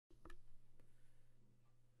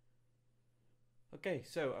Okay,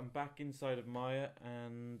 so I'm back inside of Maya,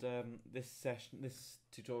 and this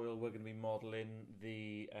tutorial, we're going to be modeling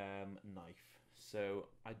the knife. So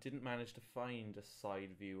I didn't manage to find a side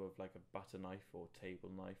view of like a butter knife or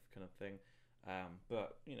table knife kind of thing,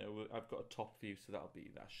 but you know, I've got a top view, so that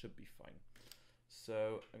should be fine.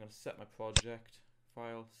 So I'm going to set my project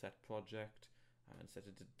file, set project, and set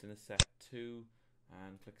it to dinner set 2,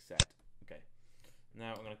 and click set. Okay,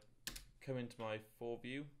 now I'm going to come into my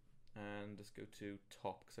foreview and just go to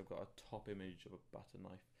top, because I've got a top image of a butter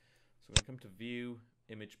knife. So I'm going to come to view,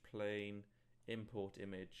 image plane, import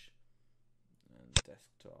image, and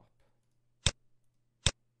desktop.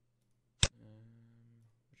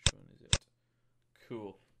 Which one is it?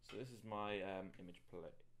 Cool. So this is my image plane,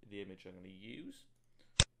 the image I'm going to use.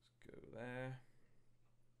 Let's go there.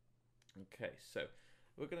 Okay, so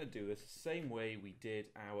we're going to do this the same way we did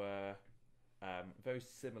our very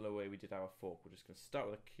similar way we did our fork. We're just going to start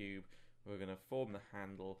with a cube, we're going to form the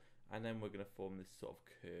handle, and then we're going to form this sort of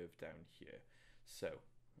curve down here. So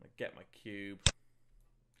I'm going to get my cube.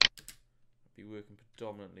 I'll be working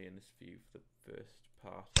predominantly in this view for the first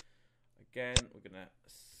part. Again, we're going to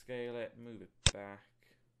scale it, move it back,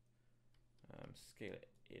 scale it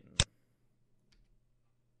in,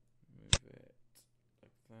 move it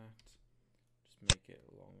like that, just make it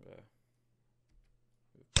longer.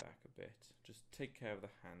 Move back a bit. Just take care of the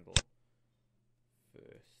handle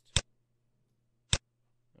first.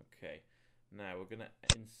 Okay, now we're going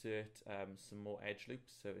to insert some more edge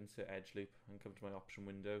loops. So insert edge loop and come to my option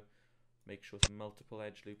window. Make sure it's multiple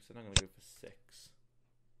edge loops, and I'm going to go for 6.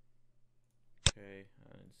 Okay,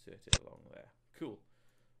 and insert it along there. Cool.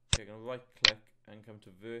 Okay, I'm going to right click and come to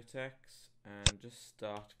vertex and just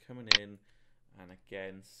start coming in, and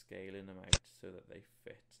again scaling them out so that they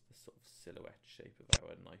fit the sort of silhouette shape of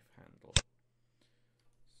our knife handle.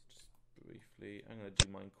 So just briefly, I'm going to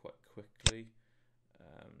do mine quite quickly,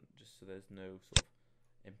 just so there's no sort of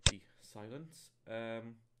empty silence.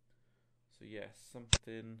 So yeah,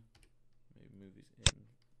 something, maybe move these in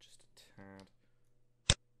just a tad,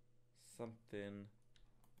 something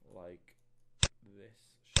like this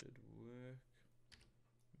should work.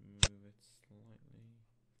 Move it slightly.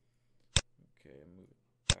 Okay, and move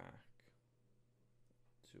it back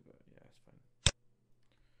to about, yeah, it's fine.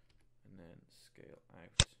 And then scale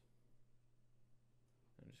out.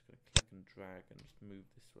 I'm just going to click and drag and just move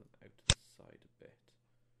this one out to the side a bit.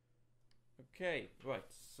 Okay, right,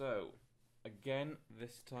 so again,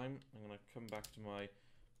 this time I'm going to come back to my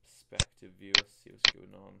perspective viewer, see what's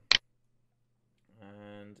going on.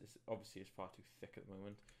 And obviously it's far too thick at the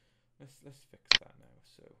moment. Let's fix that now.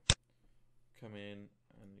 So come in,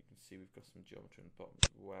 and you can see we've got some geometry on the bottom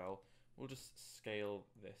as well. We'll just scale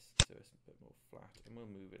this so it's a bit more flat, and we'll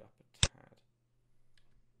move it up a tad.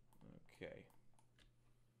 Okay,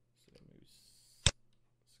 so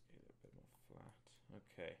scale it a bit more flat.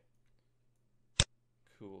 Okay,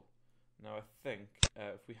 cool. Now I think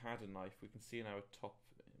if we had a knife, we can see in our top,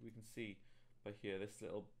 we can see by here, this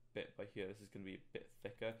little bit by here, this is going to be a bit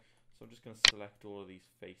thicker. So I'm just going to select all of these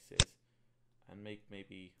faces and make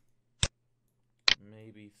maybe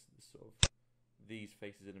sort of these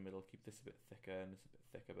faces in the middle, keep this a bit thicker and this a bit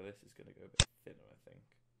thicker, but this is going to go a bit thinner, I think.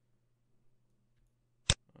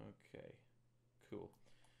 Okay, cool.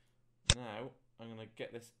 Now I'm going to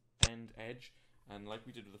get this end edge, and like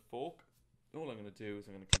we did with the fork, all I'm going to do is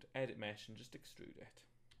I'm going to come to edit mesh and just extrude it.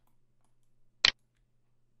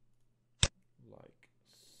 Like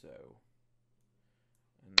so.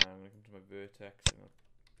 And now I'm going to come to my vertex,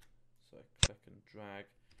 so I click and drag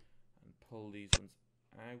and pull these ones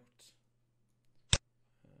out,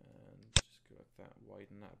 and just go like that,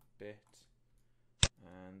 widen that a bit.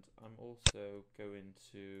 And I'm also going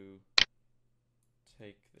to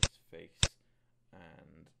take this face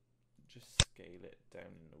and just scale it down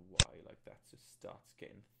in the Y like that, so it starts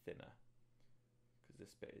getting thinner, because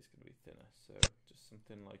this bit is going to be thinner. So just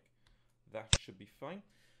something like that should be fine.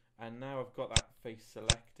 And now I've got that face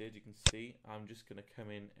selected, you can see I'm just going to come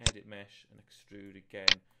in, edit mesh, and extrude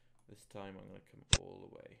again. This time I'm going to come all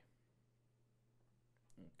the way.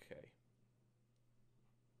 Okay.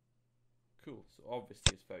 Cool, so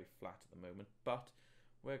obviously it's very flat at the moment, but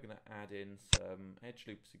we're going to add in some edge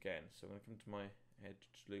loops again. So I'm going to come to my edge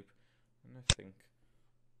loop, and I think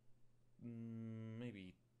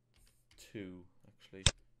maybe 2 actually.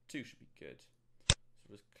 2 should be good.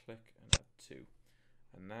 So just click and add 2.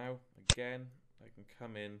 And now, again, I can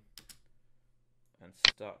come in and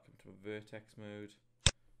come to a vertex mode.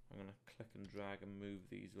 I'm going to click and drag and move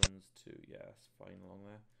these ones to, yeah, that's fine along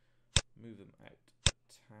there. Move them out a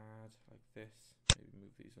tad, like this. Maybe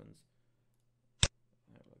move these ones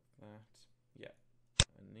out like that. Yeah.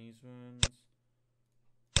 And these ones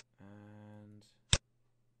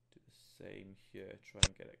same here. Try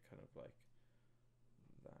and get it kind of like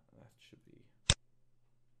that. That should be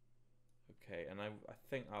okay. And I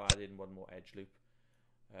think I'll add in one more edge loop.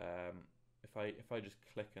 If I just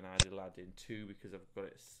click and add, it'll add in 2 because I've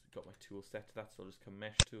got my tool set to that. So I'll just come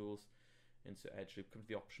mesh tools, into edge loop, come to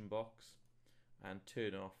the option box, and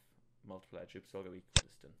turn off multiple edge loops. So I'll go equal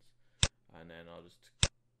distance, and then I'll just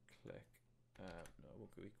click. No, I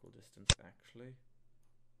won't go equal distance actually.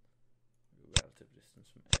 I'll go relative distance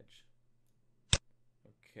from edge.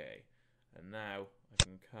 Okay, and now I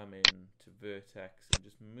can come in to vertex and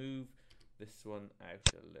just move this one out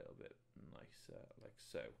a little bit nicer, like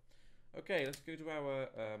so. Okay, let's go to our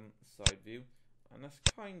side view, and that's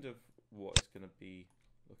kind of what it's going to be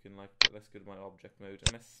looking like. But let's go to my object mode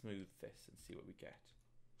and let's smooth this and see what we get.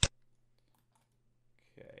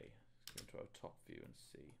 Okay, let's go into our top view and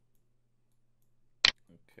see.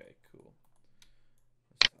 Okay, cool.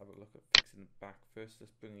 Let's have a look at fixing the back first.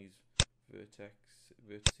 Let's bring these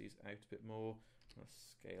vertices out a bit more. Let's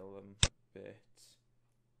scale them a bit.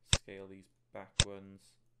 Scale these back ones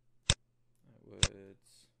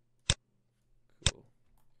outwards. Cool.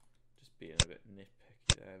 Just being a bit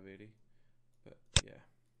nitpicky there, really. But yeah.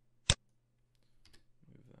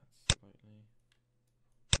 Move that slightly.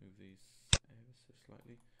 Move these ever so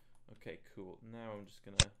slightly. Okay, cool. Now I'm just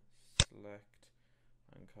gonna select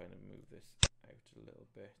and kind of move this out a little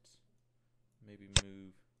bit. Maybe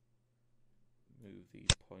move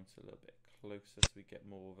these points a little bit closer so we get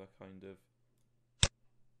more of a kind of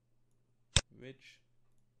ridge.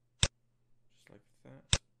 Just like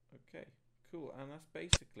that. Okay, cool. And that's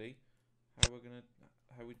basically how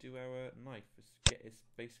we do our knife. It's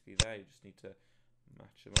basically there. You just need to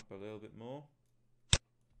match them up a little bit more.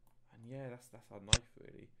 And yeah, that's our knife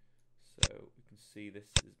really. So we can see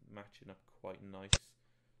this is matching up quite nice.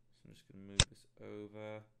 So I'm just going to move this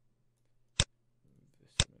over. Move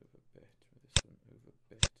this one over a bit. Move this one over a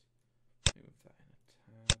bit. Move that in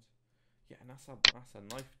a tad. Yeah, and that's our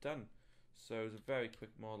knife done. So it was a very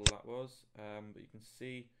quick model that was. But you can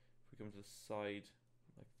see if we come to the side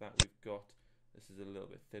like that, we've got this is a little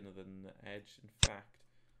bit thinner than the edge. In fact,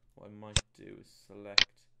 what I might do is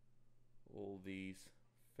select all these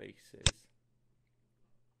faces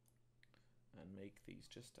and make these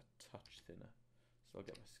just a touch thinner. So I'll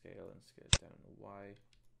get my scale and scale it down to Y.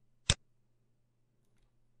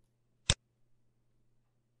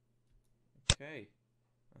 Okay,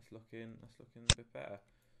 that's looking a bit better.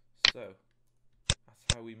 So that's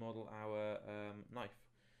how we model our knife.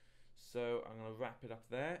 So I'm going to wrap it up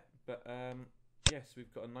there. But yes,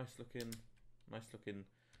 we've got a nice looking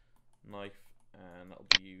knife, and that'll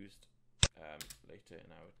be used later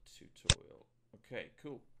in our tutorial. Okay,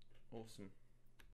 cool, awesome.